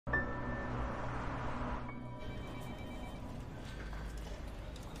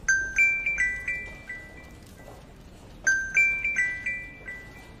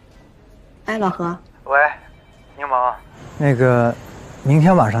哎，老何。喂，柠檬，那个，明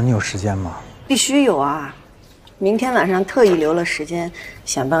天晚上你有时间吗？必须有啊！明天晚上特意留了时间，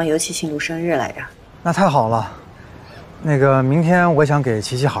想帮尤琪庆祝生日来着。那太好了。那个，明天我想给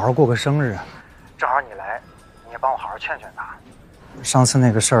琪琪好好过个生日，正好你来，你也帮我好好劝劝她。上次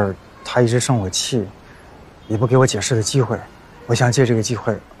那个事儿，她一直生我气，也不给我解释的机会。我想借这个机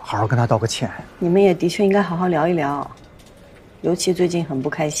会，好好跟她道个歉。你们也的确应该好好聊一聊。尤其最近很不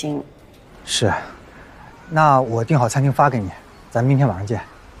开心。是，那我订好餐厅发给你，咱明天晚上见。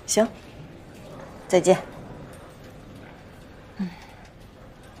行，再见。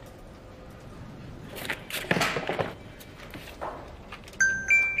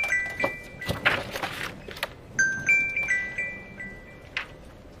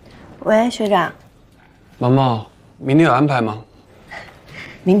喂，学长。毛毛，明天有安排吗？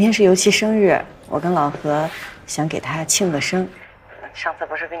明天是尤琪生日，我跟老何想给他庆个生。上次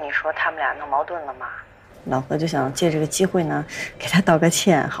不是跟你说他们俩闹矛盾了吗？老何就想借这个机会呢，给他道个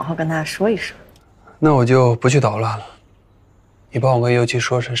歉，好好跟他说一说。那我就不去捣乱了，你帮我跟尤琪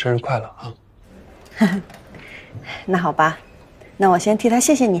说声生日快乐啊。那好吧，那我先替他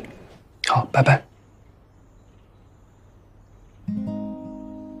谢谢你。好，拜拜。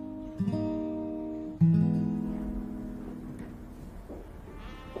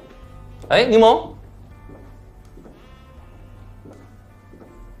哎，柠檬，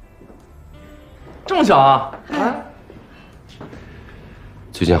这么巧啊！啊，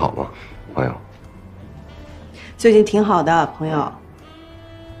最近好吗，朋友？最近挺好的，朋友。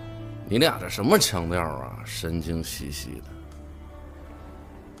你俩这什么腔调啊？神经兮兮的。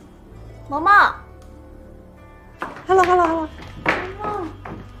毛毛 ，Hello，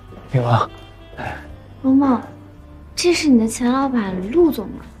 明王，毛毛，这是你的前老板陆总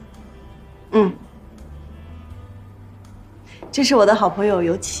吗？嗯，这是我的好朋友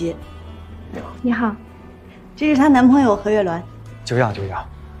尤琪。你好，这是她男朋友何月鸾。久仰，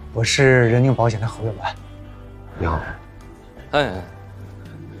我是人宁保险的何月鸾。你好。哎。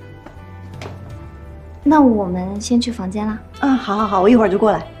那我们先去房间啦。嗯，好，我一会儿就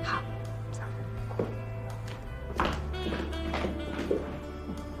过来。好。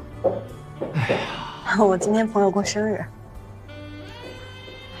哎呀，我今天朋友过生日。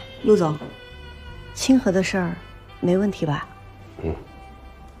陆总，清河的事儿没问题吧？嗯，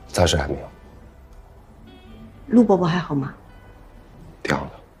暂时还没有。陆伯伯还好吗？挺好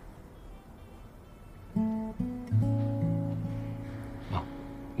的。啊，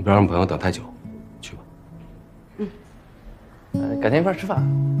你不要让朋友等太久，去吧。改天一块吃饭。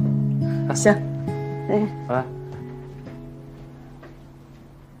行，拜拜。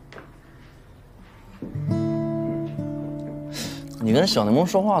你跟小柠檬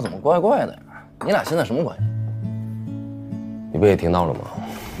说话怎么怪怪的呀？你俩现在什么关系？你不也听到了吗？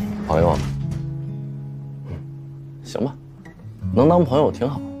朋友。行吧，能当朋友挺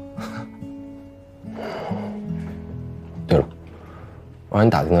好。对了，我让你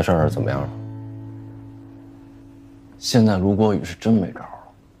打听的事儿怎么样了？现在卢国宇是真没招了，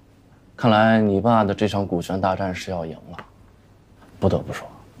看来你爸的这场股权大战是要赢了。不得不说，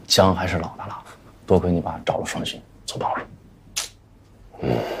姜还是老的辣，多亏你爸找了双星做帮手。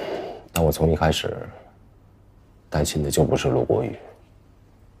但我从一开始担心的就不是陆国宇，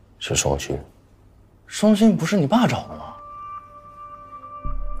是双勋。双星不是你爸找的吗？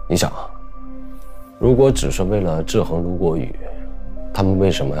你想啊，如果只是为了制衡陆国宇，他们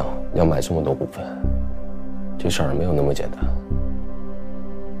为什么要买这么多股份？这事儿没有那么简单。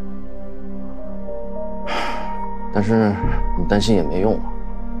但是你担心也没用啊，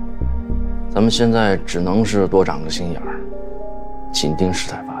咱们现在只能是多长个心眼儿，紧盯事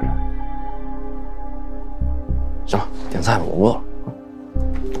态发展。行了，点菜吧，我饿了。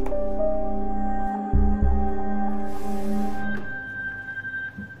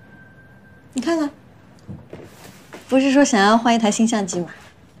你看看，不是说想要换一台新相机吗？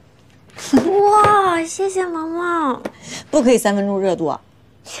哇，谢谢毛毛，不可以3分钟热度啊！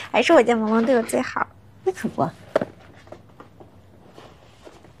还是我家毛毛对我最好。那可不。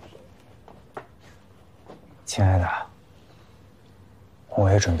亲爱的，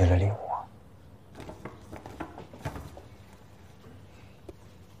我也准备了礼物。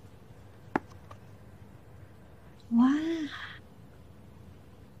哇，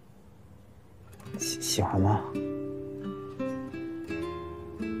喜欢吗？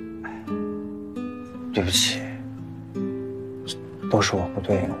对不起，都是我不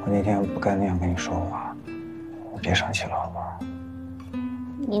对，我那天不该那样跟你说话，你别生气了，好不好？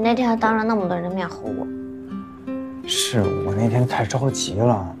你那天还当着那么多人面吼我。是我那天太着急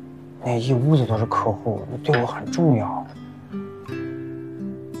了，那一屋子都是客户，对我很重要，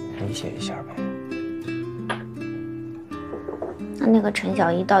理解一下呗。那个陈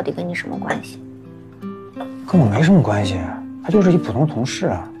小艺到底跟你什么关系？跟我没什么关系，他就是一普通同事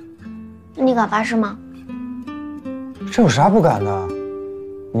啊。那你敢发誓吗？这有啥不敢的？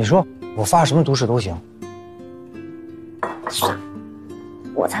你说我发什么毒誓都行。算了，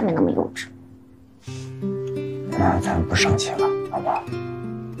我才没那么幼稚。那咱不生气了，好不好？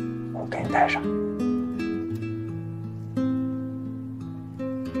我给你戴上。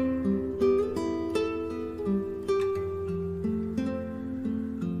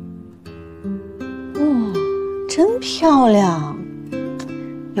哇，真漂亮！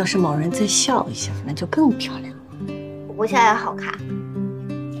要是某人再笑一下，那就更漂亮了。我不笑也好看。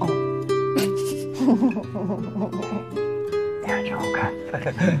哦，你看真好看。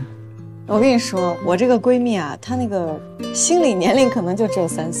我跟你说，我这个闺蜜啊，她那个心理年龄可能就只有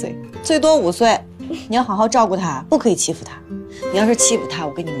3岁，最多5岁。你要好好照顾她，不可以欺负她。你要是欺负她，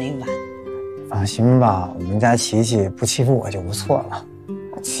我跟你没完。放心吧，我们家琪琪不欺负我就不错了。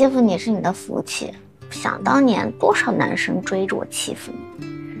我欺负你是你的福气，想当年多少男生追着我欺负你，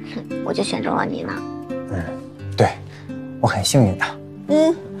哼，我就选中了你呢。对，我很幸运的。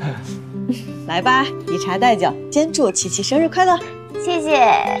来吧，以茶代酒，先祝琪琪生日快乐！谢谢，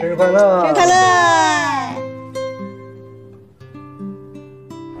生日快乐！生日快乐！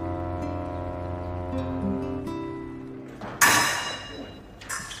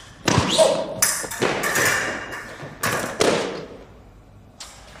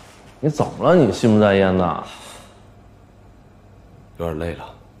你怎么了？你心不在焉的？有点累了，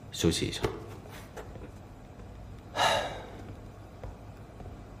休息一下。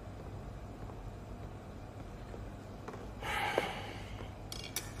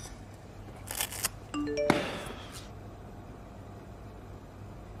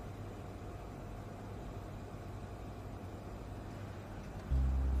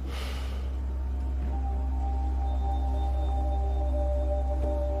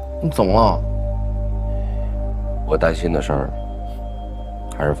你怎么了？我担心的事儿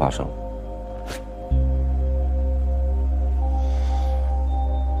还是发生了。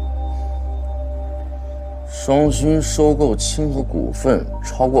双勋收购清河股份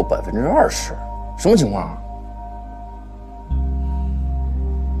超过20%，什么情况啊？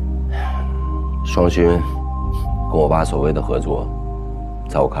双勋跟我爸所谓的合作，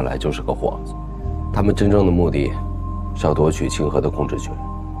在我看来就是个幌子。他们真正的目的是要夺取清河的控制权。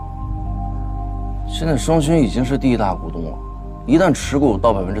现在双勋已经是第1大股东了，一旦持股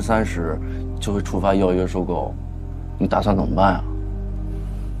到30%，就会触发要约收购。你打算怎么办啊？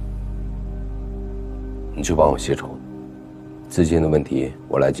你去帮我协筹，资金的问题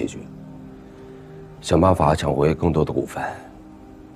我来解决，想办法抢回更多的股份。